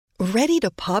Ready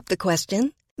to pop the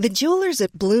question? The jewelers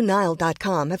at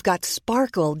BlueNile.com have got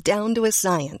sparkle down to a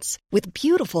science with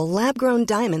beautiful lab-grown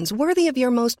diamonds worthy of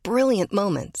your most brilliant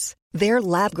moments. Their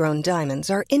lab-grown diamonds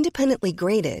are independently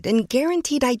graded and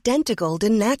guaranteed identical to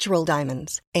natural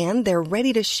diamonds, and they're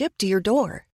ready to ship to your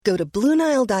door. Go to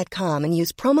BlueNile.com and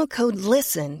use promo code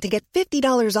LISTEN to get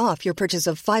 $50 off your purchase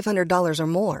of $500 or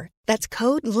more. That's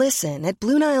code LISTEN at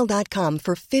BlueNile.com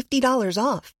for $50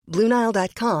 off.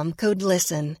 BlueNile.com, code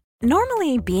LISTEN.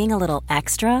 Normally, being a little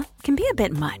extra can be a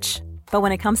bit much, but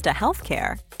when it comes to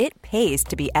healthcare, it pays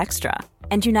to be extra.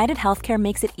 And United Healthcare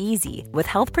makes it easy with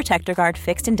Health Protector Guard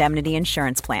fixed indemnity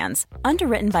insurance plans.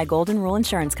 Underwritten by Golden Rule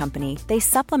Insurance Company, they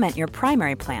supplement your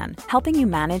primary plan, helping you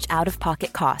manage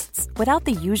out-of-pocket costs without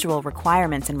the usual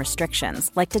requirements and restrictions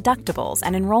like deductibles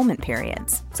and enrollment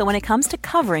periods. So when it comes to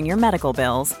covering your medical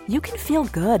bills, you can feel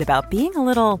good about being a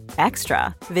little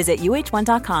extra. Visit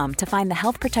uh1.com to find the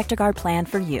Health Protector Guard plan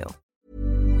for you.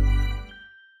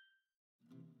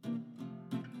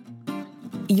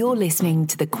 You're listening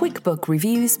to the QuickBook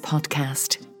Reviews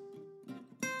podcast.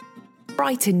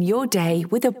 Brighten your day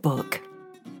with a book.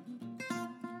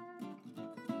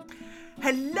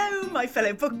 Hello, my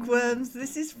fellow bookworms.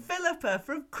 This is Philippa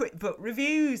from QuickBook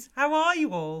Reviews. How are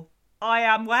you all? I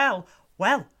am well.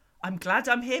 Well, I'm glad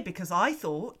I'm here because I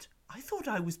thought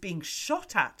I was being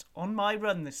shot at on my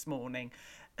run this morning.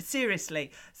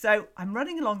 Seriously. So I'm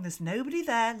running along. There's nobody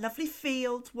there. Lovely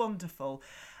field. Wonderful.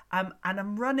 And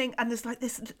I'm running, and there's like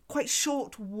this quite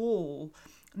short wall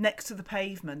next to the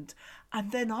pavement.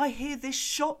 And then I hear this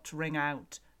shot ring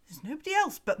out. There's nobody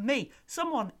else but me.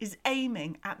 Someone is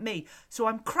aiming at me. So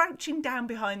I'm crouching down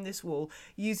behind this wall,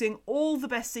 using all the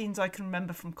best scenes I can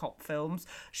remember from cop films,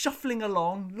 shuffling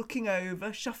along, looking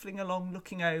over, shuffling along,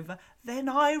 looking over. Then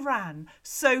I ran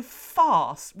so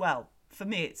fast. Well, for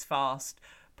me it's fast.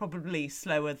 Probably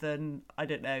slower than, I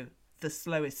don't know, the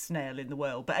slowest snail in the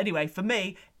world. But anyway, for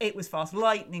me, it was fast,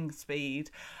 lightning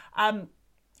speed.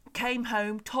 Came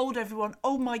home, told everyone,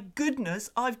 oh my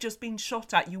goodness, I've just been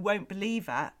shot at. You won't believe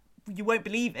that. You won't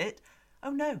believe it.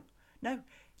 Oh no.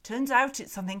 Turns out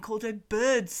it's something called a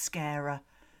bird scarer.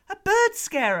 A bird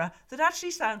scarer that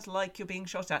actually sounds like you're being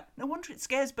shot at. No wonder it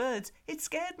scares birds. It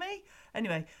scared me.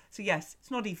 Anyway, so yes, it's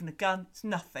not even a gun. It's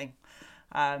nothing.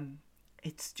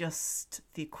 It's just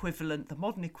the equivalent, the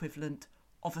modern equivalent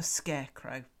of a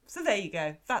scarecrow. So there you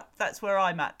go. That's where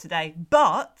I'm at today.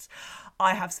 But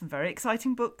I have some very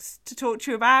exciting books to talk to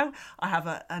you about. I have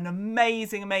an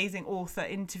amazing author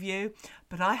interview.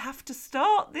 But I have to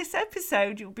start this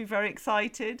episode, you'll be very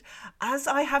excited, as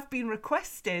I have been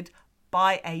requested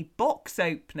by a box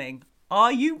opening.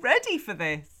 Are you ready for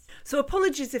this? So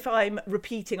apologies if I'm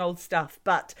repeating old stuff,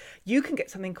 but you can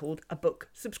get something called a book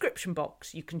subscription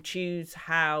box. You can choose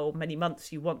how many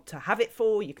months you want to have it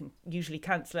for. You can usually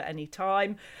cancel at any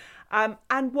time.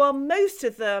 And while most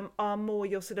of them are more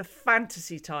your sort of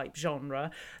fantasy type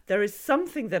genre, there is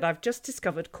something that I've just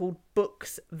discovered called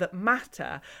Books That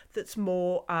Matter, that's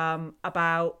more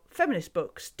about feminist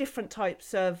books, different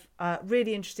types of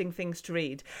really interesting things to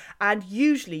read. And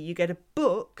usually you get a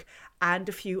book and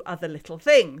a few other little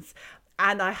things.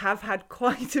 And I have had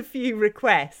quite a few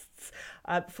requests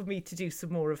for me to do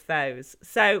some more of those.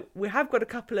 So we have got a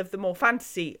couple of the more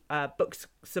fantasy books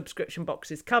subscription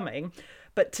boxes coming.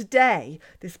 But today,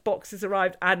 this box has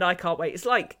arrived and I can't wait.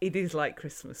 It is like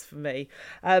Christmas for me.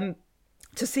 To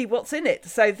see what's in it.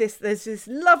 So there's this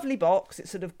lovely box. It's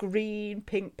sort of green,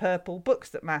 pink, purple, Books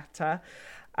That Matter.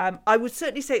 I would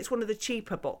certainly say it's one of the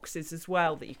cheaper boxes as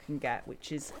well that you can get,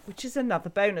 which is another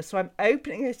bonus. So I'm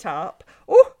opening it up.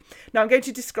 Oh, now I'm going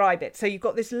to describe it. So you've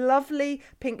got this lovely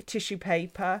pink tissue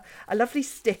paper, a lovely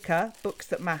sticker, Books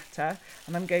That Matter,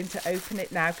 and I'm going to open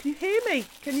it now. Can you hear me?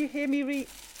 Can you hear me read?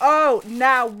 Oh,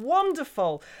 now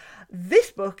wonderful.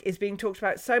 This book is being talked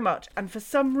about so much, and for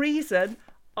some reason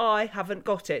I haven't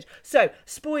got it. So,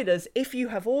 spoilers, if you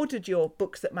have ordered your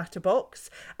Books That Matter box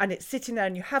and it's sitting there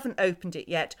and you haven't opened it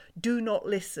yet, do not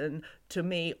listen to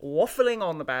me waffling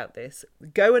on about this.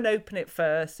 Go and open it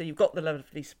first so you've got the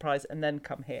lovely surprise and then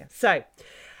come here. So,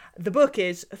 the book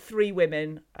is Three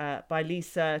Women by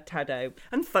Lisa Taddeo.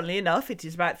 And funnily enough, it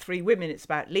is about three women. It's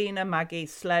about Lena, Maggie,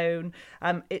 Sloane.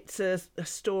 It's a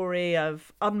story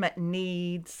of unmet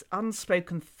needs,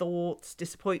 unspoken thoughts,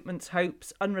 disappointments,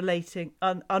 hopes, unrelenting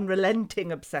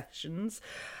obsessions.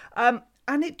 And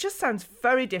it just sounds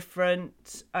very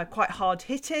different, quite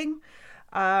hard-hitting.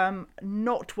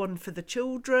 Not one for the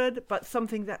children, but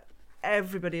something that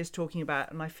everybody is talking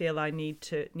about, and I feel I need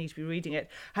to be reading it.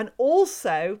 And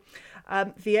also,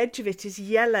 the edge of it is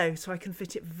yellow, so I can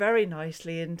fit it very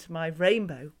nicely into my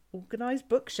rainbow organised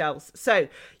bookshelves. So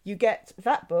you get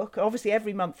that book. Obviously,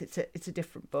 every month it's a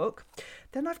different book.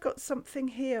 Then I've got something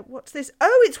here. What's this?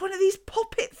 Oh, it's one of these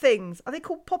poppet things. Are they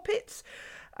called poppets?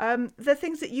 They're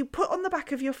things that you put on the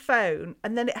back of your phone,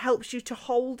 and then it helps you to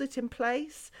hold it in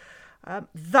place.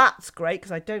 That's great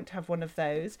because I don't have one of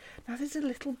those. Now there's a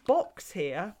little box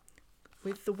here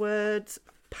with the words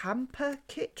Pamper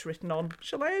Kit written on.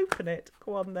 Shall I open it?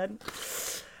 Go on then.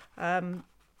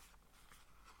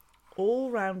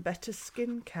 All round better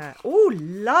skincare. Oh,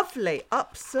 lovely.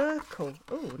 Upcircle.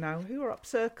 Oh, now who are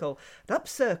Upcircle? At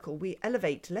Upcircle, we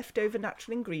elevate leftover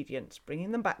natural ingredients,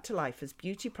 bringing them back to life as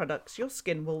beauty products your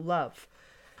skin will love.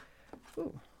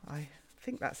 Oh, I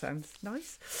think that sounds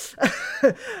nice.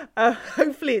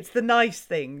 Hopefully it's the nice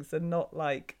things and not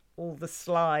like all the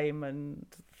slime and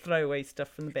throwaway stuff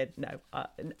from the bin. No.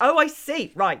 Oh, I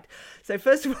see. Right. So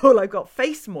first of all, I've got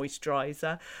face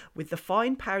moisturiser with the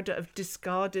fine powder of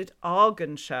discarded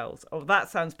argan shells. Oh, that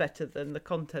sounds better than the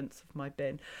contents of my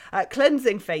bin.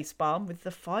 Cleansing face balm with the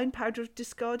fine powder of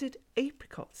discarded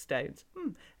apricot stones.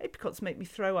 Apricots make me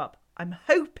throw up. I'm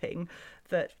hoping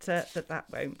that that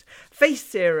won't. Face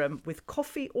serum with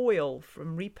coffee oil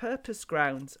from repurposed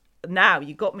grounds. Now,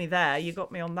 you got me there. You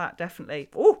got me on that, definitely.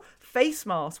 Oh, face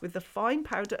mask with the fine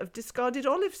powder of discarded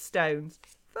olive stones.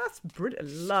 That's brilliant.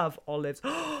 Love olives.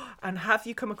 And have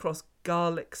you come across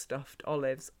garlic stuffed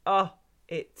olives? Oh,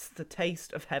 it's the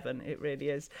taste of heaven. It really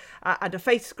is. And a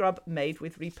face scrub made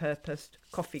with repurposed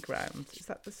coffee grounds. Is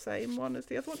that the same one as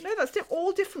the other one? No, that's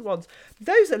all different ones.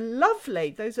 Those are lovely.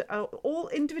 Those are all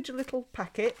individual little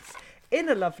packets in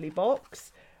a lovely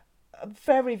box.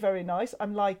 Very, very nice.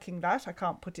 I'm liking that. I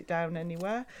can't put it down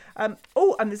anywhere.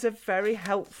 Oh, and there's a very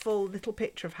helpful little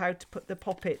picture of how to put the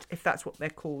poppet, if that's what they're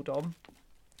called, on.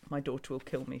 My daughter will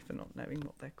kill me for not knowing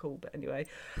what they're called. But anyway,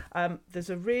 there's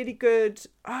a really good...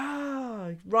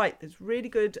 there's really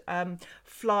good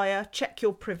flyer, Check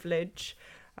Your Privilege,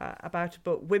 about a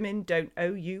book, Women Don't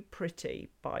Owe You Pretty,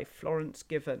 by Florence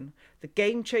Given. The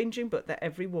game-changing book that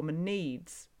every woman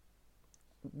needs.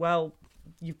 Well...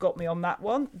 You've got me on that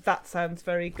one. That sounds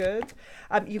very good.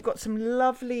 You've got some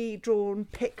lovely drawn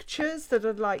pictures that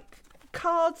are like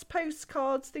cards,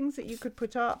 postcards, things that you could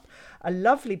put up. A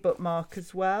lovely bookmark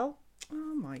as well.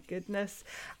 Oh my goodness.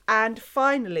 And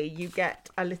finally, you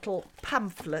get a little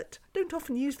pamphlet. Don't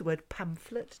often use the word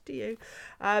pamphlet, do you?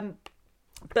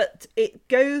 But it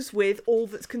goes with all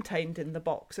that's contained in the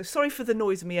box. So sorry for the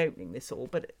noise of me opening this all,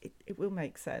 but it will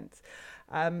make sense.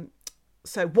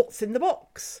 So what's in the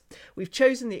box? We've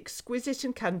chosen the exquisite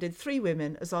and candid three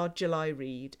women as our July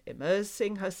read.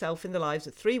 Immersing herself in the lives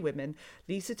of three women,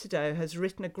 Lisa Taddeo has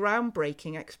written a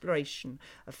groundbreaking exploration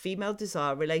of female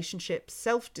desire, relationships,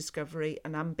 self-discovery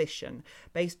and ambition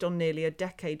based on nearly a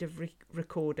decade of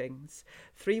recordings.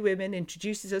 Three Women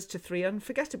introduces us to three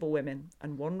unforgettable women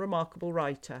and one remarkable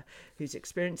writer whose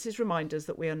experiences remind us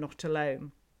that we are not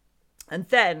alone. And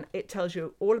then it tells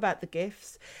you all about the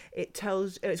gifts. It's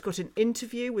got an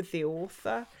interview with the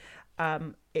author.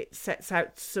 It sets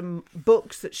out some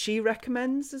books that she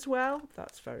recommends as well.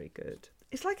 That's very good.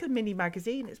 It's like a mini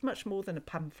magazine. It's much more than a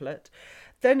pamphlet.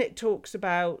 Then it talks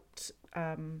about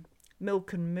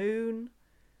Milk and Moon,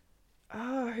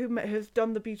 who has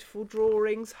done the beautiful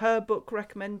drawings, her book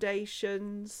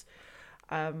recommendations.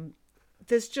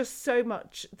 There's just so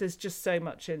much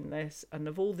in this, and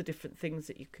of all the different things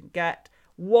that you can get,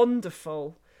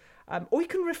 wonderful. Or you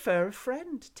can refer a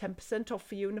friend, 10% off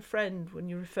for you and a friend when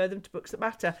you refer them to Books That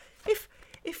Matter.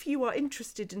 If you are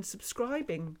interested in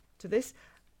subscribing to this,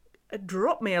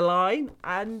 drop me a line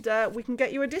and we can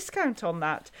get you a discount on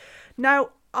that. Now,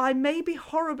 I may be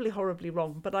horribly, horribly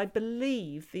wrong, but I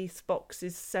believe this box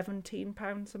is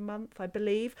 £17 a month, I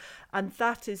believe. And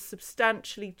that is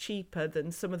substantially cheaper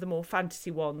than some of the more fantasy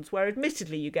ones, where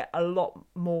admittedly you get a lot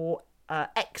more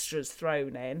extras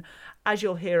thrown in, as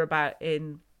you'll hear about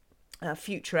in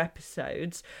future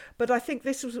episodes. But I think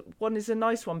this one is a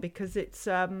nice one because it's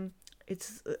a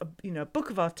book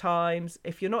of our times.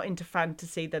 If you're not into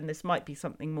fantasy, then this might be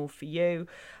something more for you.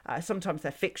 Sometimes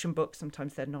they're fiction books,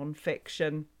 sometimes they're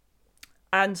non-fiction,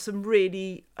 and some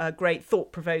really great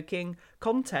thought-provoking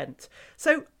content.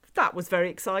 So that was very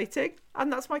exciting,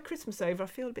 and that's my Christmas over. I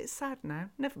feel a bit sad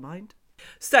now. Never mind.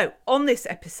 So on this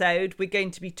episode, we're going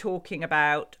to be talking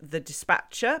about The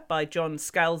Dispatcher by John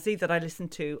Scalzi that I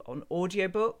listened to on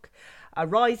audiobook, A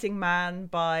Rising Man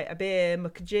by Abir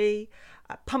Mukherjee,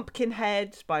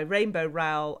 Pumpkinhead by Rainbow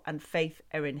Rowell and Faith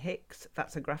Erin Hicks.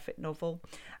 That's a graphic novel.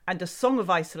 and A Song of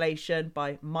Isolation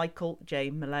by Michael J.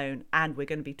 Malone. And we're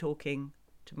going to be talking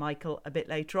to Michael a bit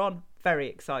later on. Very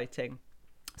exciting.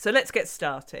 So let's get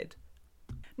started.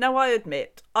 Now, I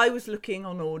admit I was looking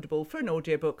on Audible for an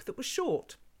audiobook that was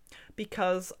short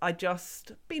because I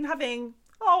just been having,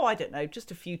 just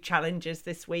a few challenges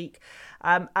this week.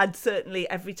 And certainly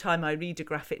every time I read a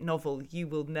graphic novel, you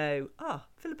will know,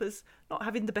 Philippa's not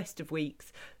having the best of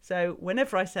weeks. So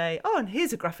whenever I say, and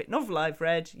here's a graphic novel I've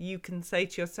read, you can say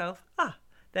to yourself,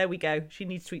 there we go. She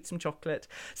needs to eat some chocolate.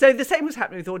 So the same was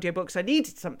happening with audiobooks. I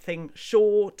needed something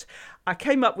short. I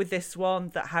came up with this one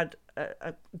that had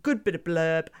a good bit of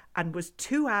blurb and was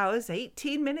 2 hours,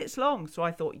 18 minutes long. So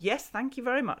I thought, yes, thank you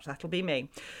very much. That'll be me.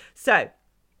 So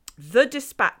The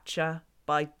Dispatcher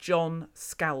by John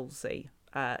Scalzi.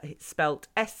 It's spelt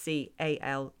Scalzi.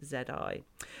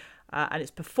 And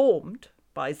it's performed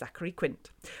by Zachary Quint.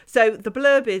 So the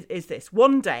blurb is this.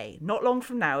 One day, not long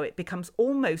from now, it becomes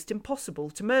almost impossible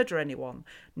to murder anyone.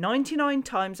 99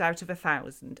 times out of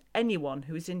 1,000, anyone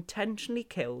who is intentionally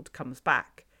killed comes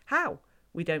back. How?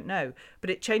 We don't know. But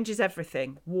it changes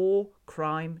everything. War,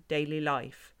 crime, daily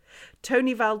life.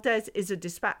 Tony Valdez is a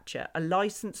dispatcher, a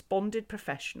licensed bonded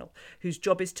professional whose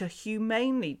job is to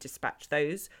humanely dispatch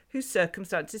those whose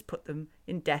circumstances put them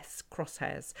in death's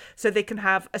crosshairs, so they can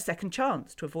have a second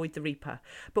chance to avoid the Reaper.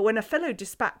 But when a fellow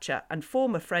dispatcher and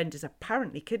former friend is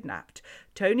apparently kidnapped,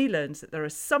 Tony learns that there are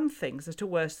some things that are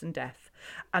worse than death,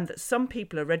 and that some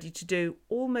people are ready to do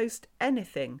almost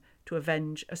anything to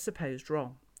avenge a supposed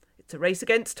wrong. It's a race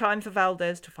against time for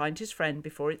Valdez to find his friend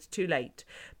before it's too late,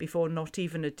 before not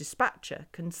even a dispatcher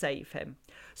can save him.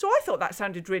 So I thought that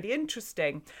sounded really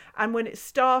interesting. And when it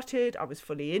started, I was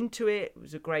fully into it. It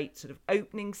was a great sort of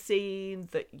opening scene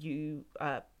that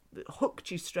hooked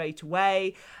you straight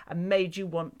away and made you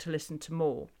want to listen to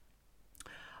more.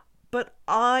 But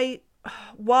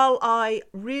while I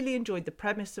really enjoyed the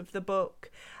premise of the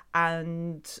book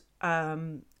and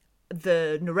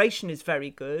the narration is very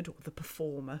good, or the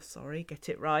performer, get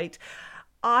it right.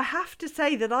 I have to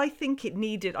say that I think it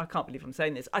needed, I can't believe I'm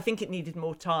saying this, I think it needed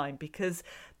more time because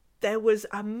there was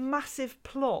a massive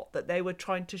plot that they were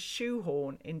trying to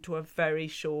shoehorn into a very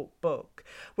short book.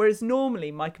 Whereas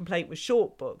normally my complaint with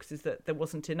short books is that there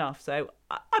wasn't enough. So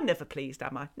I'm never pleased,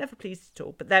 am I? Never pleased at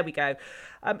all. But there we go.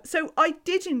 So I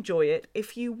did enjoy it.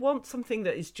 If you want something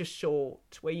that is just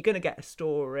short, where you're going to get a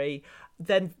story,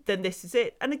 then this is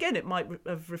it. And again, it might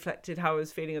have reflected how I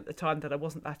was feeling at the time that I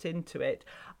wasn't that into it.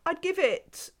 I'd give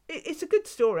it's a good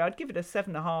story. I'd give it a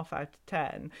 7.5 out of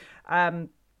 10.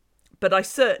 But I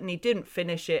certainly didn't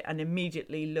finish it and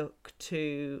immediately look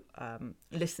to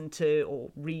listen to or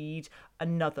read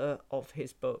another of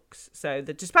his books. So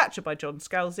The Dispatcher by John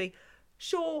Scalzi,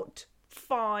 short,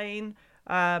 fine,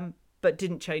 but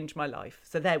didn't change my life.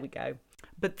 So there we go.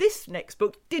 But this next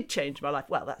book did change my life.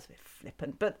 Well, that's a bit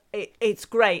flippant, but it's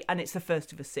great and it's the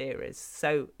first of a series.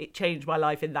 So it changed my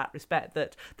life in that respect,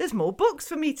 that there's more books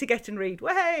for me to get and read.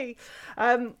 Way!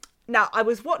 Now, I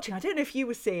was watching, I don't know if you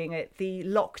were seeing it, the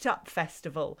Locked Up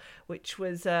Festival, which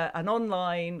was an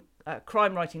online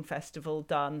crime writing festival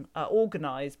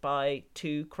organised by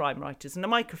two crime writers and a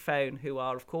microphone, who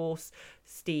are, of course,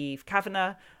 Steve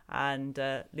Kavanagh and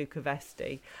Luca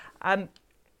Vesti.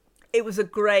 It was a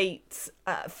great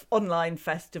online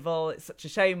festival. It's such a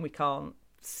shame we can't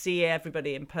see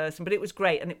everybody in person, but it was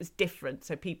great and it was different.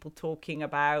 So people talking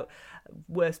about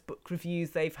worst book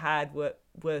reviews they've had,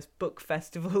 worst book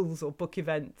festivals or book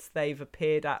events they've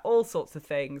appeared at, all sorts of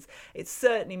things. It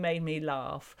certainly made me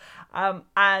laugh.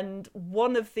 And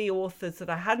one of the authors that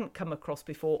I hadn't come across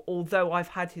before, although I've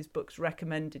had his books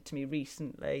recommended to me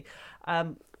recently,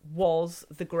 was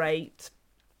the great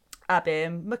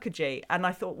Abir Mukherjee. And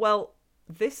I thought, well,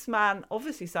 this man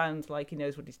obviously sounds like he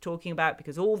knows what he's talking about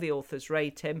because all the authors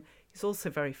rate him. He's also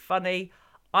very funny.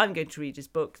 I'm going to read his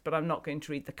books, but I'm not going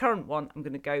to read the current one. I'm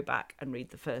going to go back and read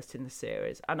the first in the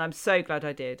series. And I'm so glad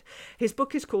I did. His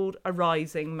book is called A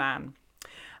Rising Man.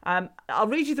 I'll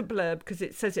read you the blurb because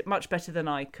it says it much better than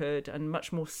I could and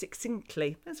much more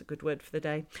succinctly. That's a good word for the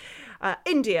day.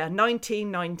 India,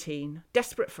 1919.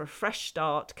 Desperate for a fresh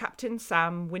start, Captain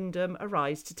Sam Wyndham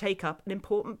arrives to take up an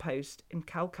important post in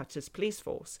Calcutta's police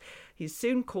force. He is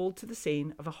soon called to the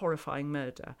scene of a horrifying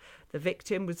murder. The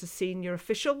victim was a senior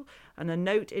official, and a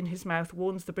note in his mouth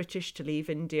warns the British to leave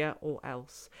India or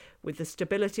else. With the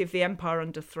stability of the empire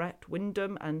under threat,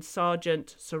 Wyndham and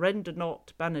Sergeant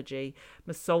Surendranath Banerjee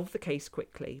must solve the case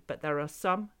quickly, but there are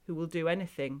some who will do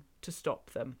anything to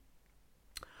stop them.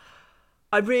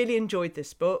 I really enjoyed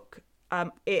this book.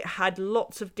 It had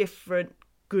lots of different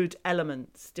good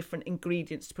elements, different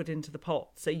ingredients to put into the pot.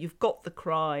 So you've got the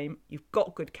crime, you've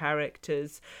got good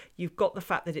characters, you've got the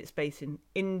fact that it's based in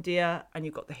India, and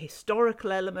you've got the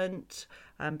historical element,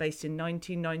 based in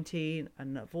 1919,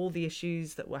 and of all the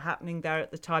issues that were happening there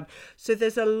at the time. So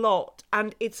there's a lot,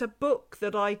 and it's a book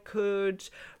that I could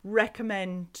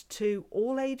recommend to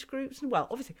all age groups. And well,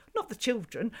 obviously not the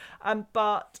children,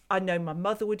 but I know my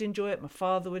mother would enjoy it, my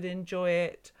father would enjoy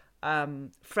it,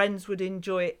 friends would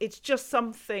enjoy it. It's just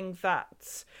something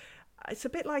that's, it's a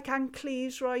bit like Anne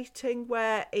Cleeve's writing,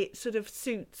 where it sort of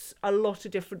suits a lot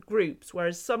of different groups,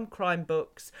 whereas some crime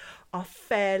books are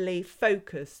fairly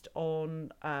focused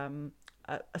on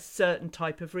a certain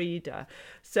type of reader.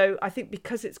 So I think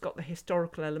because it's got the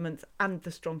historical elements and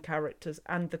the strong characters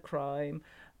and the crime,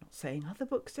 I'm not saying other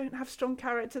books don't have strong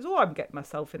characters, or I'm getting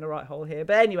myself in a right hole here,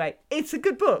 but anyway, it's a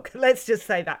good book. Let's just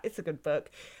say that it's a good book.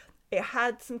 It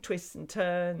had some twists and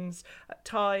turns. At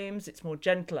times it's more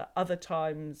gentle, at other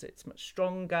times it's much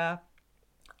stronger.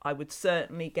 I would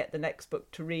certainly get the next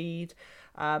book to read.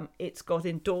 It's got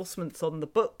endorsements on the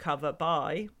book cover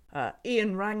by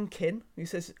Ian Rankin, who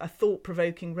says a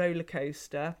thought-provoking roller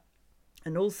coaster,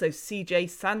 and also C.J.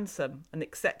 Sansom, an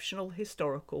exceptional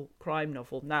historical crime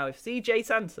novel. Now, if C.J.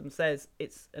 Sansom says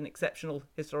it's an exceptional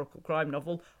historical crime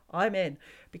novel, I'm in,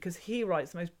 because he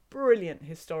writes the most brilliant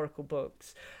historical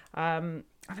books, and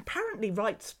apparently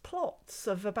writes plots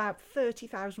of about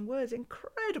 30,000 words.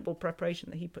 Incredible preparation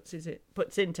that he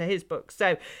puts into his books.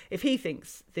 So if he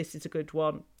thinks this is a good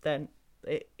one, then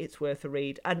it's worth a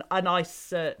read. And I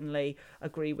certainly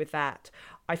agree with that.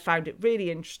 I found it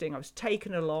really interesting. I was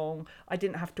taken along. I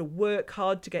didn't have to work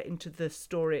hard to get into the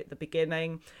story at the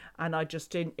beginning. And I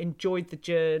just enjoyed the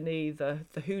journey, the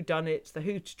whodunits, the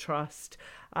who to trust.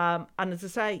 And as I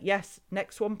say, yes,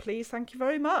 next one, please. Thank you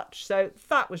very much. So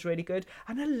that was really good.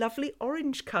 And a lovely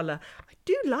orange colour. I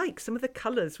do like some of the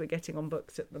colours we're getting on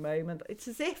books at the moment. It's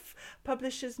as if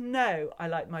publishers know I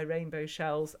like my rainbow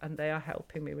shells, and they are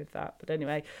helping me with that. But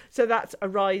anyway, so that's A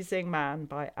Rising Man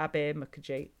by Abir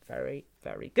Mukherjee. Very,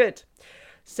 very good.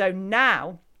 So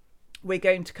now we're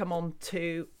going to come on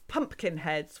to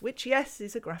Pumpkinheads, which, yes,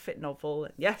 is a graphic novel.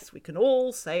 And yes, we can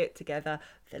all say it together.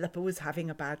 Philippa was having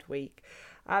a bad week.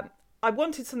 I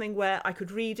wanted something where I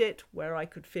could read it, where I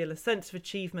could feel a sense of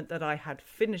achievement that I had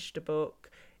finished a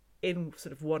book in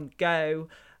sort of one go,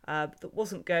 that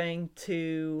wasn't going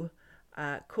to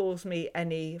cause me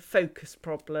any focus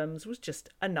problems, was just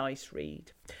a nice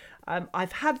read.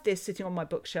 I've had this sitting on my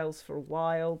bookshelves for a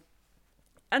while,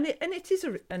 and it is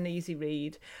an easy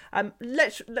read.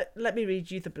 Let me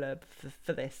read you the blurb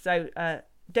for this. So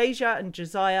Deja and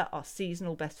Josiah are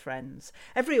seasonal best friends.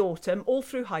 Every autumn, all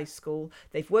through high school,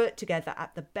 they've worked together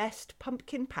at the best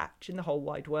pumpkin patch in the whole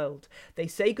wide world. They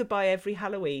say goodbye every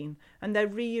Halloween, and they're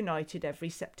reunited every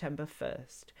September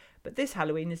 1st. But this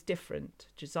Halloween is different.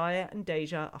 Josiah and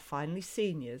Deja are finally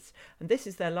seniors, and this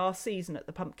is their last season at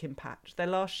the pumpkin patch, their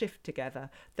last shift together,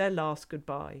 their last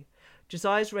goodbye.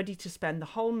 Josiah's ready to spend the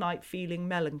whole night feeling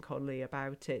melancholy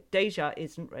about it. Deja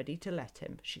isn't ready to let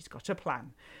him. She's got a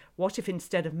plan. What if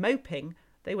instead of moping,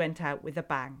 they went out with a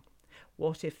bang?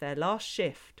 What if their last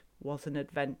shift was an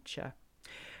adventure?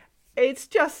 It's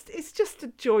just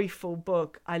a joyful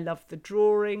book. I love the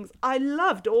drawings. I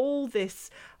loved all this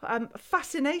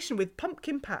fascination with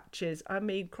pumpkin patches. I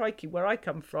mean, crikey, where I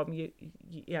come from, you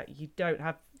don't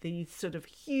have these sort of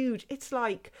huge. It's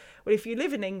like, well, if you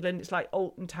live in England, it's like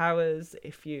Alton Towers.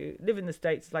 If you live in the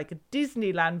States, it's like a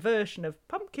Disneyland version of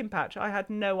pumpkin patch. I had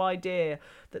no idea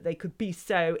that they could be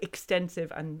so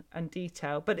extensive and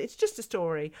detailed. But it's just a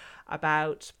story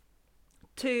about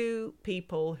two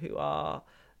people who are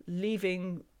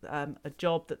leaving a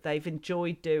job that they've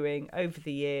enjoyed doing over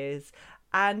the years,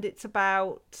 and it's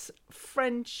about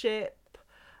friendship,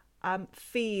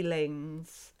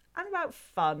 feelings, and about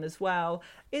fun as well.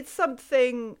 It's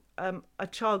something a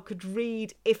child could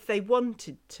read if they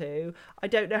wanted to. I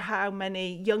don't know how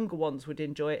many younger ones would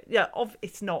enjoy it. Yeah,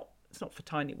 it's not for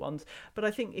tiny ones, but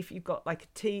I think if you've got like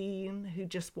a teen who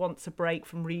just wants a break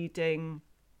from reading,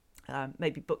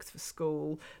 maybe books for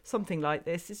school, something like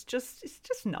this, it's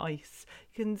just nice.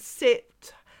 You can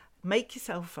sit, make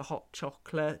yourself a hot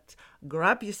chocolate,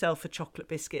 grab yourself a chocolate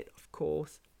biscuit, of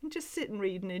course, and just sit and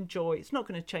read and enjoy. It's not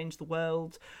going to change the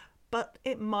world, but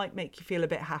it might make you feel a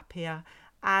bit happier.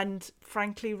 And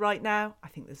frankly, right now, I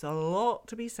think there's a lot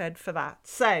to be said for that.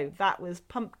 So that was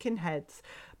Pumpkinheads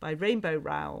by Rainbow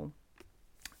Rowell,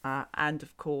 and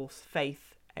of course,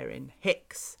 Faith Erin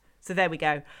Hicks. So there we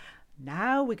go.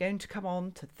 Now we're going to come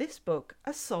on to this book,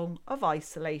 A Song of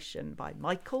Isolation by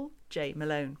Michael J.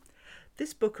 Malone.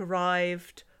 This book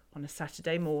arrived on a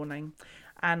Saturday morning,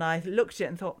 and I looked at it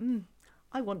and thought,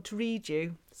 I want to read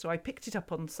you. So I picked it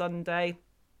up on Sunday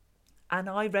and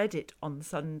I read it on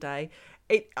Sunday.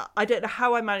 I don't know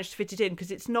how I managed to fit it in,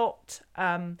 because it's not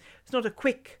a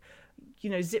quick,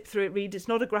 zip through it read. It's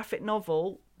not a graphic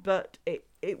novel, but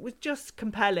it was just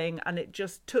compelling, and it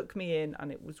just took me in,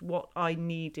 and it was what I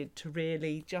needed to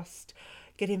really just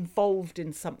get involved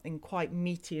in something quite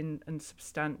meaty and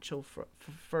substantial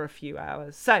for a few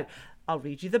hours. So I'll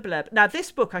read you the blurb. Now,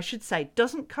 this book, I should say,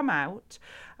 doesn't come out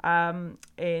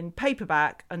in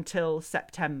paperback until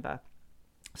September.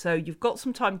 So you've got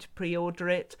some time to pre-order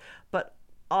it, but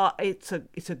it's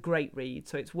a great read,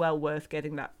 so it's well worth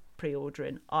getting that pre-order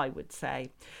in, I would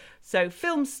say. So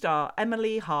film star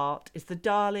Emily Hart is the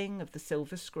darling of the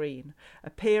silver screen,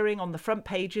 appearing on the front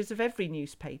pages of every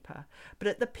newspaper. But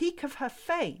at the peak of her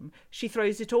fame, she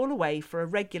throws it all away for a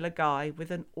regular guy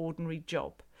with an ordinary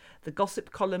job. The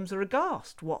gossip columns are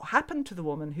aghast. What happened to the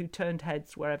woman who turned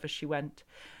heads wherever she went?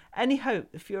 Any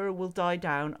hope the furor will die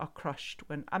down are crushed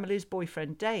when Amelie's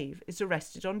boyfriend Dave is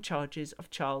arrested on charges of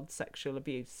child sexual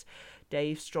abuse.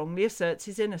 Dave strongly asserts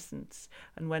his innocence,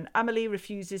 and when Amelie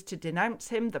refuses to denounce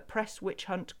him, the press witch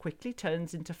hunt quickly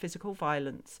turns into physical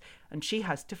violence, and she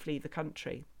has to flee the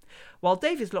country. While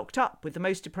Dave is locked up with the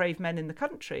most depraved men in the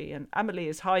country and Amelie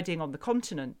is hiding on the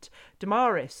continent,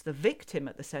 Damaris, the victim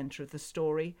at the centre of the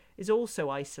story, is also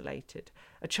isolated,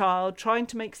 a child trying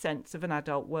to make sense of an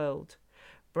adult world.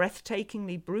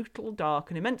 Breathtakingly brutal, dark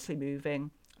and immensely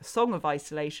moving, A Song of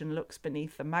Isolation looks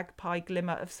beneath the magpie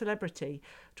glimmer of celebrity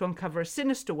to uncover a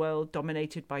sinister world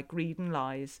dominated by greed and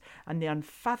lies and the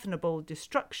unfathomable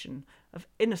destruction of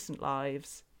innocent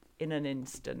lives in an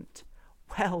instant.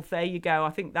 Well, there you go. I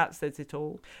think that says it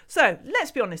all. So,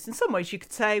 let's be honest. In some ways, you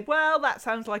could say, well, that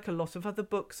sounds like a lot of other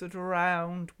books that are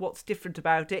around. What's different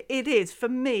about it? It is. For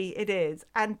me, it is.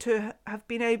 And to have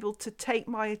been able to take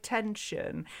my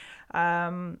attention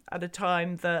at a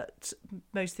time that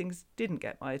most things didn't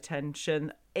get my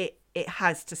attention, it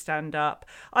has to stand up.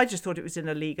 I just thought it was in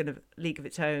a league of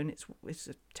its own. It's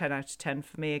a 10 out of 10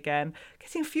 for me again.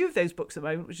 Getting a few of those books at the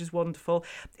moment, which is wonderful.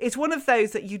 It's one of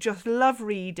those that you just love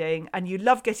reading and you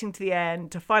love getting to the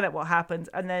end to find out what happens.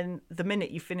 And then the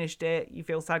minute you finished it, you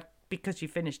feel sad because you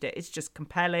finished it. It's just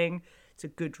compelling. It's a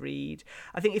good read.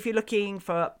 I think if you're looking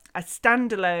for a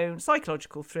standalone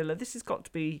psychological thriller, this has got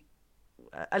to be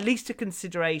at least a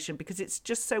consideration, because it's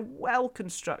just so well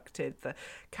constructed, the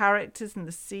characters and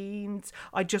the scenes.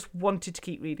 I just wanted to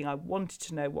keep reading. I wanted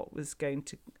to know what was going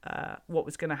to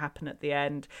happen at the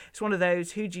end. It's one of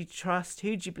those, who do you trust,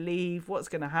 who do you believe, what's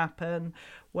going to happen?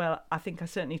 Well, I think I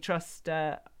certainly trust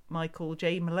Michael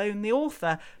J. Malone, the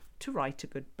author, to write a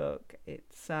good book.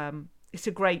 It's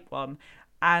a great one,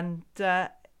 and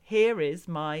here is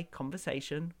my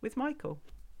conversation with Michael.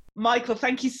 Michael,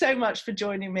 thank you so much for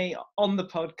joining me on the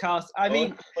podcast. I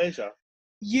mean, pleasure.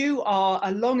 You are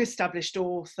a long-established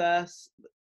author,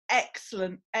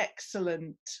 excellent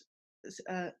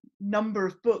number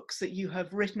of books that you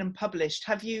have written and published.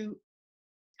 Have you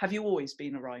always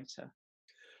been a writer?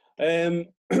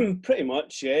 Pretty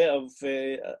much, yeah.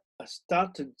 I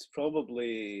started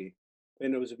probably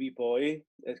when I was a wee boy,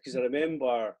 because I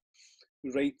remember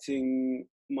writing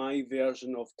my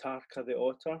version of Tarka the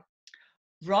Otter.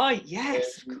 Right,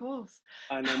 yes, of course.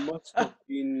 And I must have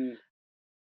been,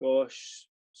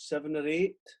 7 or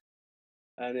 8.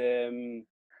 And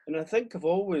I think I've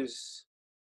always,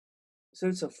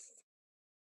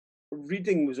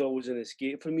 reading was always an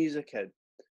escape for me as a kid.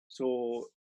 So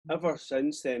ever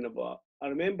since then, I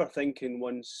remember thinking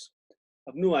once,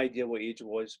 I've no idea what age it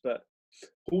was, but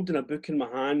holding a book in my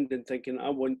hand and thinking,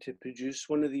 I want to produce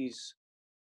one of these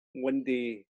one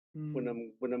day when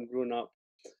I'm grown up.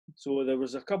 So there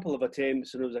was a couple of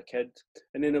attempts when I was a kid,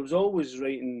 and then I was always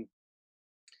writing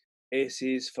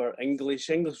essays for English.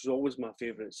 English was always my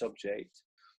favourite subject,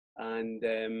 and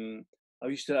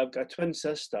I've got a twin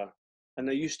sister, and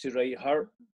I used to write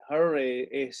her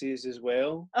essays as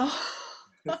well. Oh,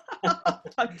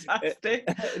 fantastic!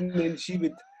 And then she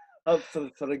would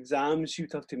for exams, she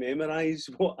would have to memorise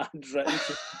what I'd written.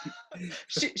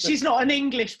 She's not an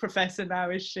English professor now,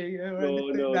 is she?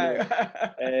 No.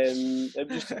 It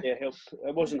just helped.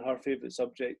 It wasn't her favourite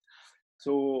subject.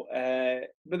 So,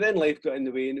 but then life got in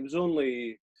the way, and it was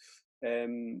only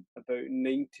about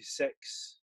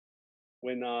 96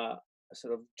 when I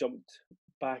sort of jumped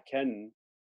back in.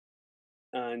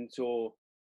 And so,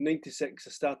 96,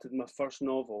 I started my first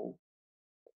novel,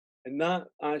 and that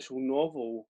actual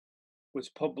novel was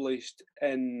published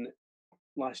in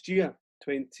last year,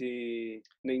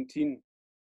 2019.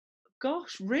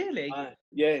 Gosh, really?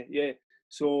 Yeah.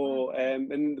 So,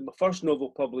 and my first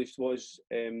novel published was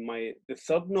the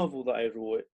third novel that I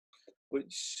wrote,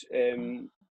 which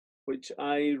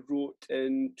I wrote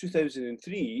in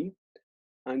 2003,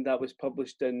 and that was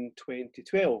published in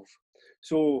 2012.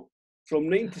 So from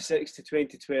 96 to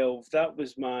 2012, that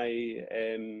was my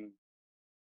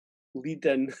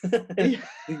lead-in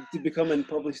to becoming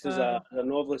published as a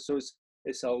novelist. So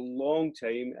it's a long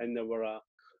time, and there were a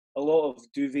lot of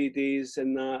duvet days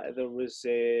in that. There was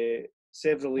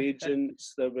several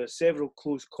agents, there were several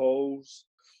close calls,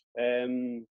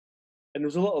 and there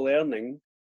was a lot of learning.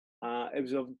 It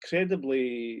was an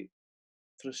incredibly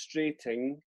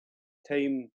frustrating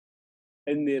time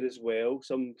in there as well.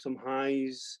 Some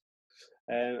highs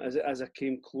as I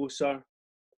came closer.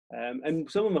 And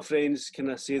some of my friends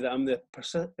kind of say that I'm the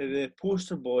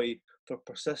poster boy for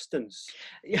persistence.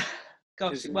 Yeah,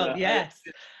 gosh, well, yes.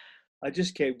 I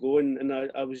just kept going, and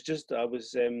I was just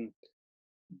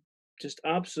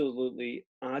absolutely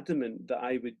adamant that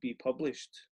I would be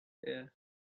published. Yeah.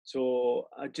 So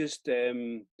I just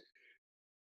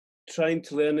trying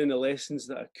to learn any lessons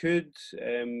that I could,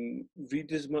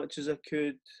 read as much as I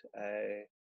could,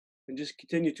 and just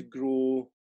continue to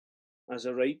grow as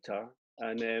a writer.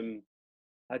 And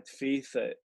had faith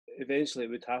that eventually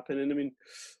it would happen. And I mean,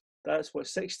 that's what,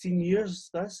 16 years?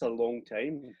 That's a long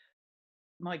time.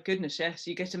 My goodness, yes,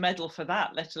 you get a medal for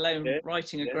that, let alone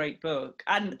writing a great book.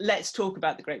 And let's talk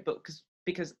about the great book,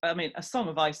 because I mean, A Song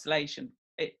of Isolation,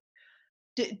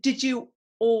 did you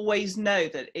always know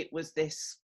that it was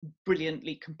this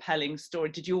brilliantly compelling story?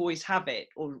 Did you always have it,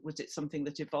 or was it something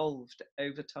that evolved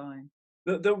over time?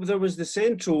 There was the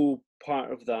central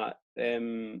part of that,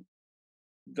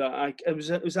 it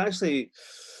was actually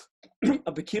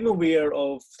I became aware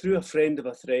of through a friend of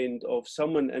a friend of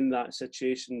someone in that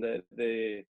situation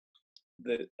that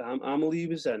Amelie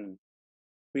was in,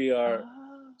 where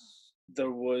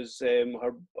there was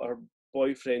her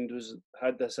boyfriend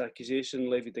had this accusation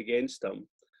levied against him,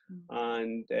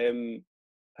 and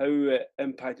how it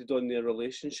impacted on their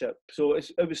relationship. So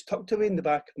it was tucked away in the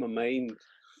back of my mind,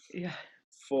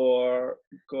 for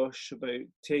about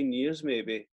 10 years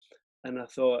maybe. And I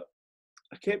thought,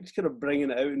 I kept kind of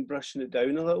bringing it out and brushing it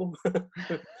down a little.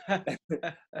 and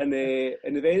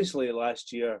eventually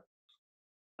last year,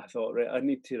 I thought, right, I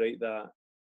need to write that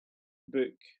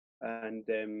book. And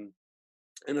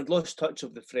I'd lost touch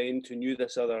of the friend who knew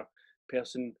this other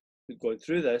person who'd gone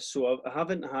through this. So I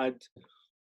haven't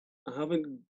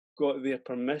got their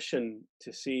permission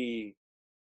to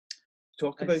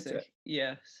talk about it.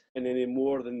 Yes. In any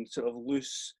more than sort of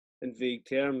loose and vague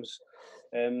terms.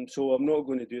 So I'm not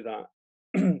going to do that.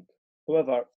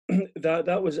 However,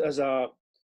 that was as a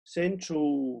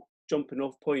central jumping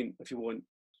off point, if you want,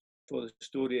 for the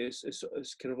story. It's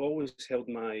kind of always held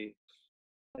my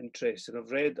interest, and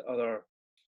I've read other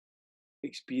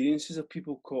experiences of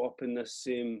people caught up in this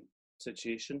same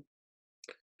situation.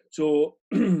 So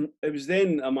it was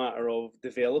then a matter of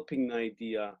developing the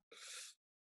idea.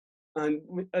 And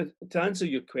to answer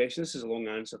your question, this is a long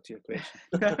answer to your question.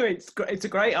 No, it's a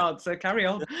great answer. Carry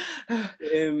on.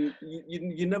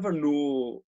 You never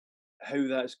know how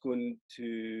that's going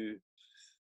to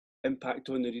impact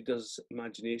on the reader's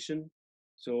imagination.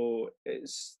 So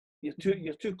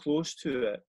you're too close to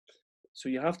it. So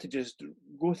you have to just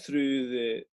go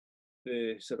through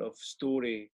the sort of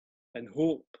story and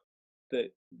hope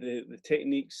that the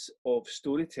techniques of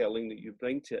storytelling that you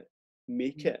bring to it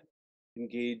make it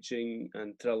engaging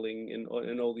and thrilling and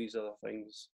all these other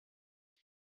things.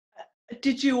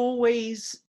 Did you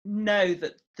always know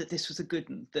that this was a good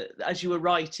one, that as you were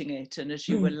writing it and as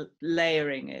you were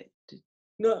layering it?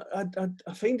 No,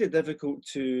 I find it difficult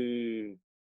to,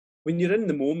 when you're in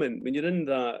the moment, when you're in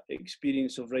that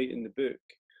experience of writing the book,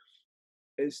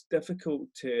 it's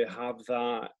difficult to have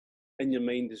that in your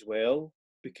mind as well,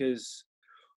 because,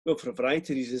 well, for a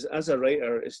variety of reasons, as a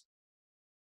writer,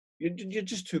 you're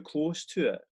just too close to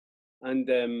it, and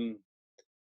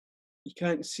you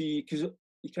can't see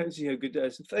how good it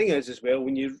is. The thing is, as well,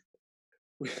 when you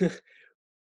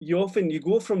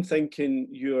go from thinking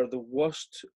you're the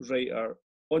worst writer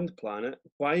on the planet,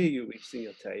 why are you wasting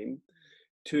your time,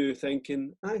 to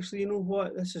thinking, actually, you know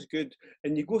what, this is good,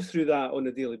 and you go through that on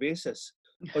a daily basis.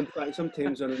 In fact,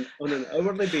 sometimes on an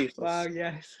hourly basis. Wow,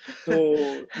 yes.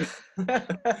 So,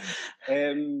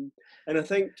 and I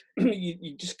think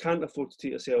you just can't afford to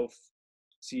take yourself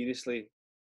seriously.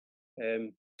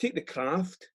 Take the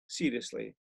craft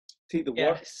seriously, take the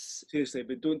work seriously,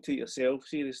 but don't take yourself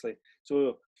seriously.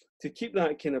 So to keep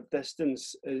that kind of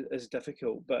distance is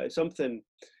difficult, but it's something,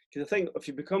 because I think if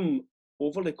you become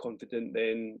overly confident,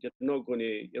 then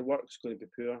your work's going to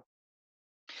be poor.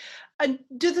 And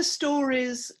do the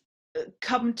stories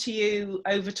come to you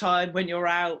over time when you're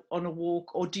out on a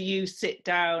walk, or do you sit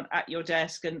down at your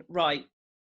desk and right,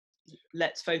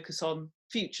 let's focus on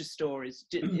future stories?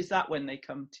 Is that when they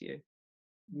come to you?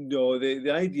 No,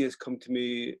 the ideas come to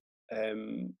me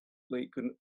like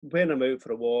when I'm out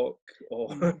for a walk,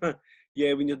 or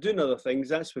yeah, when you're doing other things,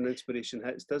 that's when inspiration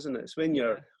hits, doesn't it? It's when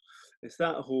it's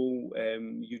that whole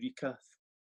eureka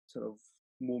sort of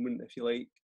moment, if you like.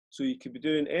 So you could be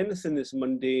doing anything that's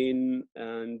mundane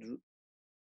and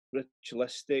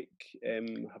ritualistic,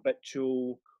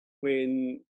 habitual,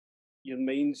 when your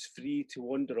mind's free to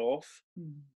wander off.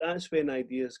 That's when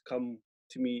ideas come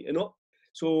to me. And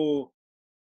so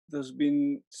there's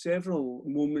been several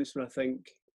moments when I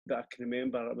think that I can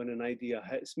remember when an idea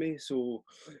hits me. So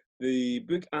the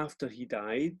book After He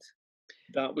Died,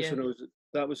 that was when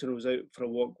I was out for a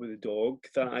walk with the dog.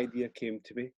 That idea came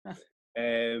to me.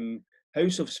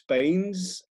 House of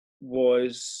Spines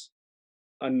was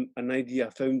an idea I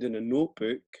found in a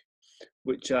notebook,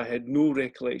 which I had no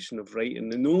recollection of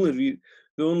writing. And the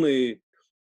only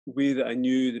way that I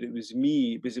knew that it was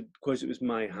me was because it was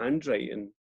my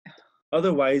handwriting.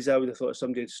 Otherwise, I would have thought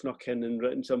somebody had snuck in and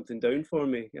written something down for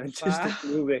me. I just had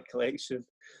no recollection.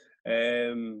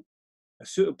 A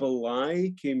Suitable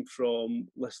Lie came from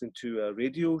listening to a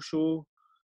radio show.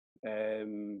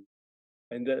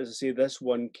 And as I say, this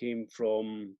one came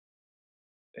from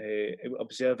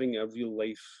observing a real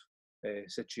life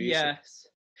situation. Yes.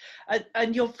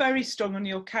 And you're very strong on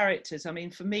your characters. I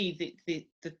mean, for me,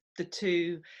 the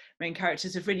two main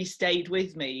characters have really stayed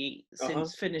with me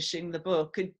since finishing the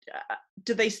book.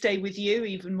 Do they stay with you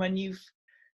even when you've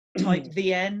typed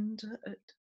the end?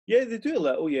 Yeah, they do a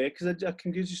little, yeah, because I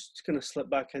can just kind of slip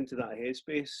back into that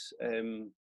headspace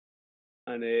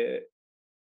and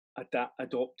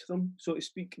adopt them, so to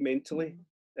speak, mentally.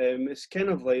 It's kind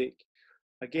of like,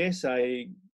 I guess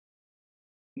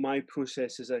my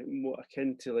process is more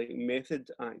akin to like method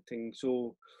acting.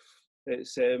 So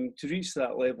it's to reach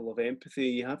that level of empathy,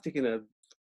 you have to kind of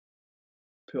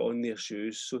put on their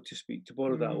shoes, so to speak, to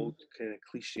borrow that old kind of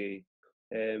cliche.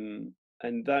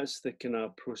 And that's the kind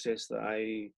of process that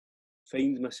I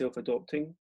find myself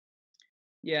adopting.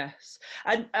 Yes.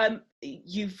 And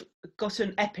you've got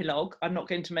an epilogue. I'm not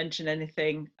going to mention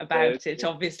anything about it,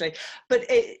 obviously. But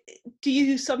do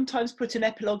you sometimes put an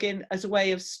epilogue in as a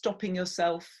way of stopping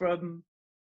yourself from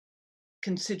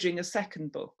considering a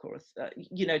second book, or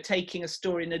taking a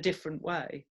story in a different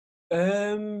way?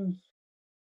 No,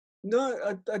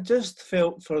 I just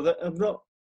felt for that. I've not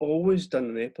always done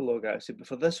an epilogue, actually, but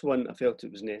for this one, I felt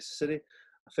it was necessary.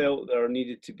 I felt there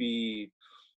needed to be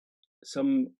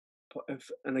some,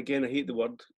 and again, I hate the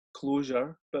word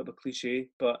closure, bit of a cliche,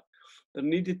 but there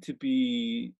needed to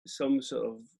be some sort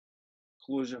of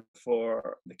closure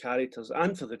for the characters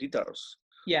and for the readers.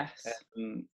 Yes.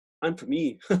 And for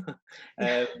me.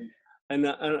 And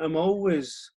I'm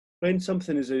always, when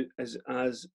something is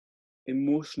as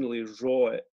emotionally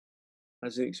raw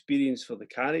as an experience for the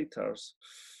characters,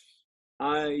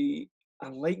 I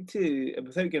like to,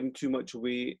 without giving too much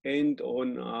away, end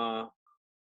on a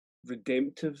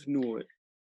redemptive note.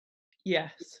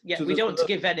 Yes, yeah. So we don't want to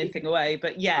give anything away,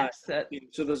 but yes.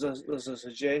 So there's a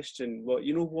suggestion. Well,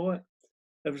 you know what?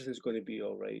 Everything's going to be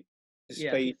all right,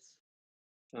 despite.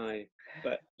 Aye,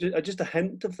 but just a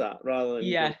hint of that, rather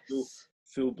than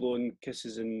full blown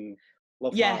kisses and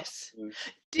love. Yes.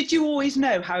 Did you always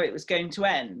know how it was going to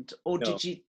end, or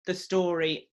did the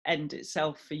story end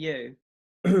itself for you?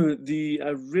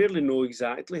 I rarely know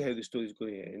exactly how the story's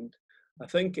going to end. I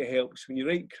think it helps when you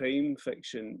write crime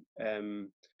fiction.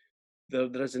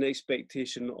 There is an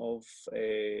expectation of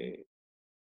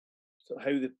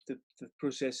how the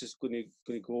process is going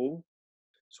to go.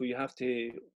 So you have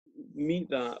to meet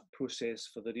that process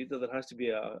for the reader. There has to be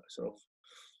a sort of,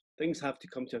 things have to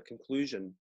come to a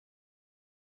conclusion,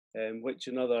 which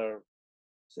in other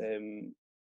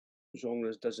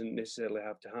genres doesn't necessarily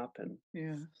have to happen.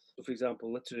 Yeah. So, for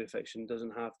example, literary fiction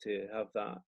doesn't have to have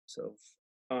that sort of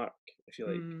arc, if you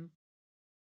like.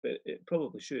 But it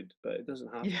probably should, but it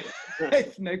doesn't have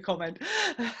to. No comment.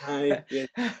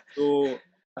 Yeah. So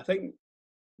I think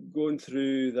going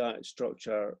through that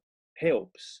structure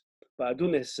helps, but I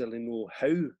don't necessarily know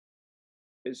how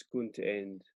it's going to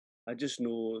end. I just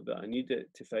know that I need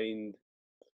it to find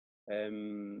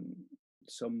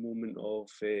some moment of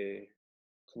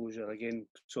closure. Again,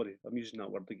 sorry, I'm using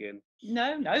that word again.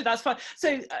 No, that's fine.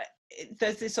 So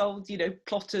there's this old,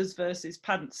 plotters versus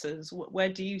pantsers. Where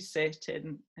do you sit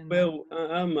in well,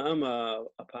 I'm a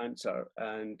pantser,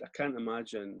 and I can't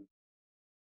imagine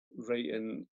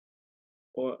writing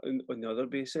on the other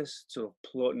basis, so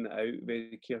plotting it out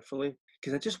very carefully.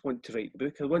 because I just want to write the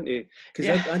book. I want to,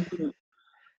 because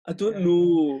I don't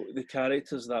know the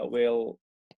characters that well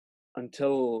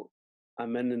until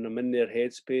I'm in their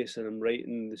headspace and I'm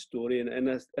writing the story,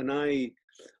 and I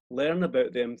learn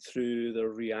about them through their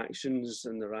reactions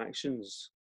and their actions.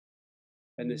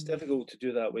 And it's difficult to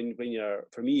do that when you're,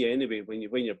 for me anyway, when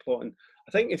you're plotting.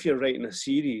 I think if you're writing a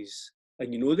series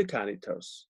and you know the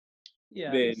characters,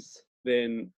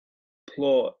 then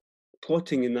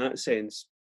plotting in that sense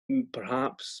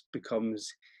perhaps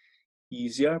becomes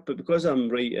easier. But because I'm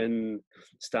writing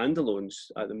standalones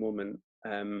at the moment,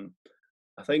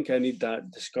 I think I need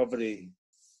that discovery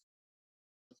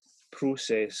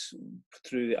process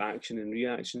through the action and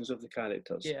reactions of the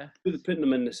characters. Yeah. Putting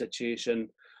them in the situation,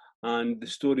 and the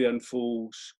story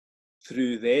unfolds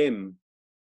through them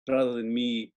rather than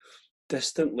me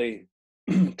distantly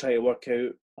try to work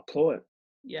out a plot.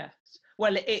 Yes.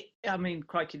 Well,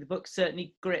 crikey, the books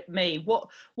certainly grip me. What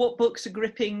books are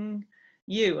gripping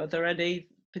you? Are there any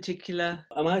particular?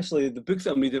 The book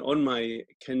that I'm reading on my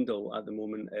Kindle at the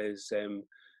moment is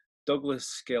Douglas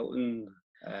Skelton,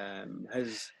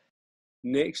 his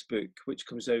next book, which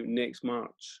comes out next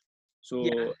March. So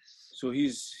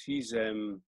he's I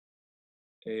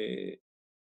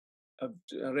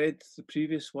read the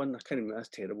previous one. I can't remember. That's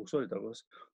terrible. Sorry, Douglas.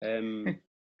 I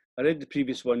read the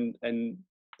previous one in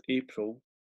April,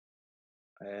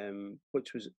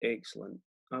 which was excellent,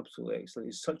 absolutely excellent.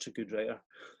 He's such a good writer,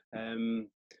 and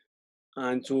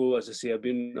so, as I say,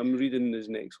 I'm reading his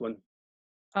next one.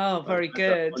 Oh, very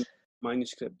good. On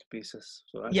manuscript basis.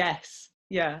 So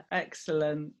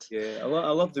excellent. Yeah, I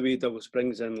love the way Douglas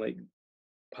brings in like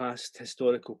past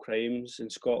historical crimes in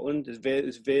Scotland.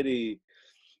 It's very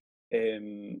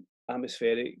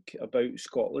atmospheric about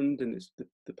Scotland and it's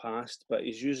the past, but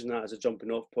he's using that as a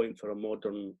jumping off point for a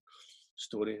modern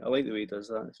story. I like the way he does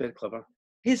that. It's very clever.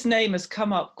 His name has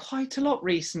come up quite a lot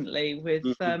recently with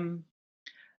a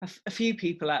few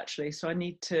people actually, so I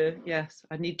need to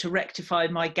rectify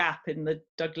my gap in the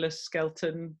Douglas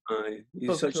Skelton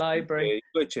book library. You've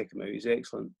got to check him out, he's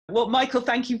excellent. Well, Michael,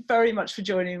 thank you very much for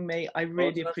joining me. I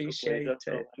really appreciate it.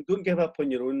 And don't give up on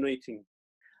your own writing.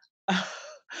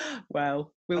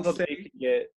 Well, we'll see.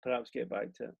 Perhaps get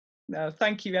back to it. No,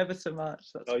 thank you ever so much.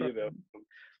 You're welcome.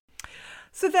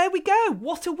 So there we go.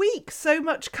 What a week. So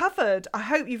much covered. I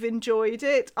hope you've enjoyed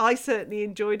it. I certainly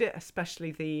enjoyed it,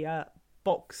 especially the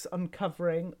box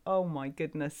uncovering. Oh my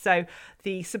goodness. So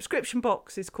the subscription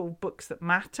box is called Books That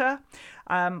Matter.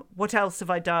 What else have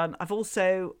I done? I've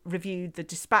also reviewed The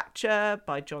Dispatcher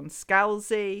by John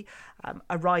Scalzi,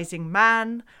 A Rising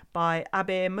Man by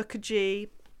Abir Mukherjee,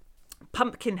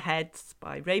 Pumpkinheads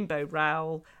by Rainbow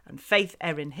Rowell and Faith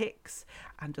Erin Hicks,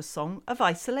 and A Song of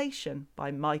Isolation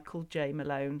by Michael J.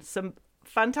 Malone. Some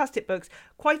fantastic books,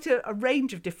 quite a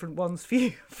range of different ones for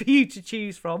you to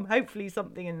choose from. Hopefully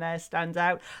something in there stands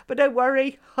out, but don't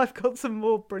worry, I've got some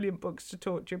more brilliant books to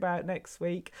talk to you about next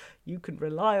week. You can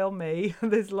rely on me.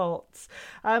 There's lots.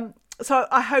 So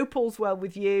I hope all's well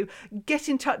with you. Get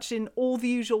in touch in all the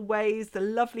usual ways. The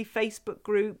lovely Facebook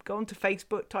group. Go onto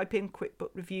Facebook, type in Quick Book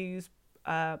Reviews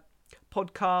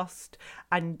podcast,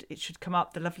 and it should come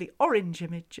up, the lovely orange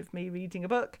image of me reading a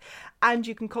book. And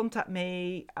you can contact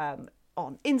me on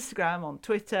Instagram, on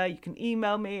Twitter. You can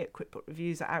email me at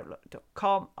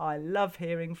quickbookreviews@outlook.com. I love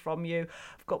hearing from you.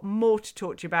 I've got more to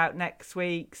talk to you about next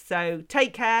week. So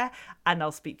take care, and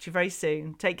I'll speak to you very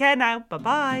soon. Take care now.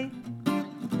 Bye-bye.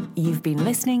 You've been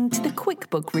listening to the Quick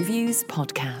Book Reviews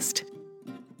podcast.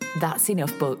 That's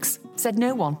enough books, said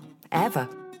no one, ever.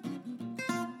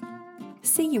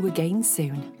 See you again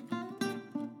soon.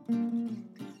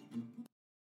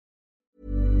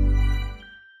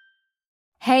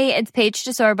 Hey, it's Paige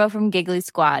DeSorbo from Giggly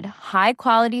Squad. High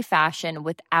quality fashion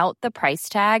without the price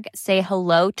tag. Say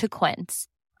hello to Quince.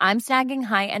 I'm snagging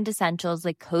high-end essentials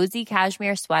like cozy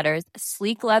cashmere sweaters,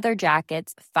 sleek leather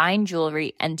jackets, fine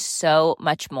jewelry, and so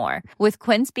much more. With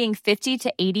Quince being 50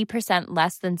 to 80%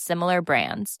 less than similar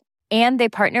brands. And they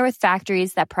partner with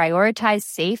factories that prioritize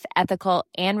safe, ethical,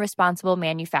 and responsible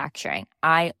manufacturing.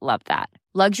 I love that.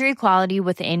 Luxury quality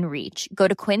within reach. Go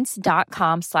to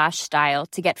quince.com/style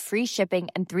to get free shipping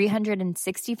and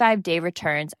 365-day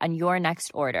returns on your next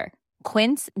order.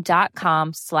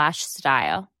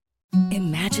 Quince.com/style.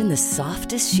 Imagine the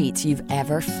softest sheets you've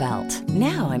ever felt.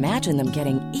 Now imagine them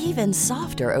getting even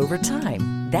softer over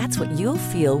time. That's what you'll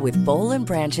feel with Boll &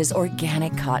 Branch's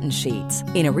organic cotton sheets.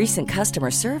 In a recent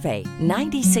customer survey,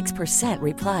 96%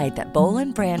 replied that Boll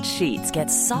 & Branch sheets get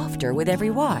softer with every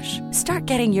wash. Start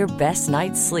getting your best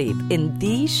night's sleep in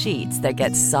these sheets that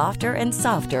get softer and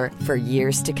softer for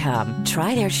years to come.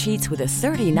 Try their sheets with a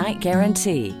 30-night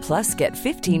guarantee. Plus, get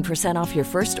 15% off your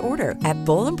first order at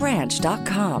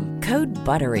bollandbranch.com. Code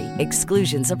BUTTERY.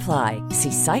 Exclusions apply.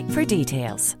 See site for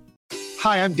details.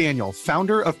 Hi, I'm Daniel,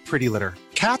 founder of Pretty Litter.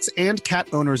 Cats and cat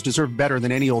owners deserve better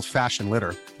than any old-fashioned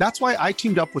litter. That's why I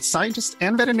teamed up with scientists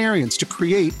and veterinarians to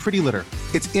create Pretty Litter.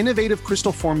 Its innovative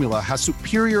crystal formula has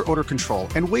superior odor control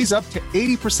and weighs up to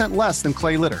 80% less than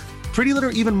clay litter. Pretty Litter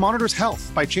even monitors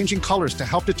health by changing colors to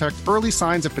help detect early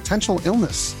signs of potential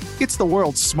illness. It's the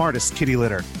world's smartest kitty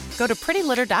litter. Go to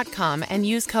prettylitter.com and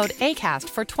use code ACAST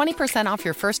for 20% off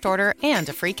your first order and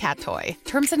a free cat toy.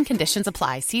 Terms and conditions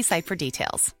apply. See site for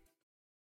details.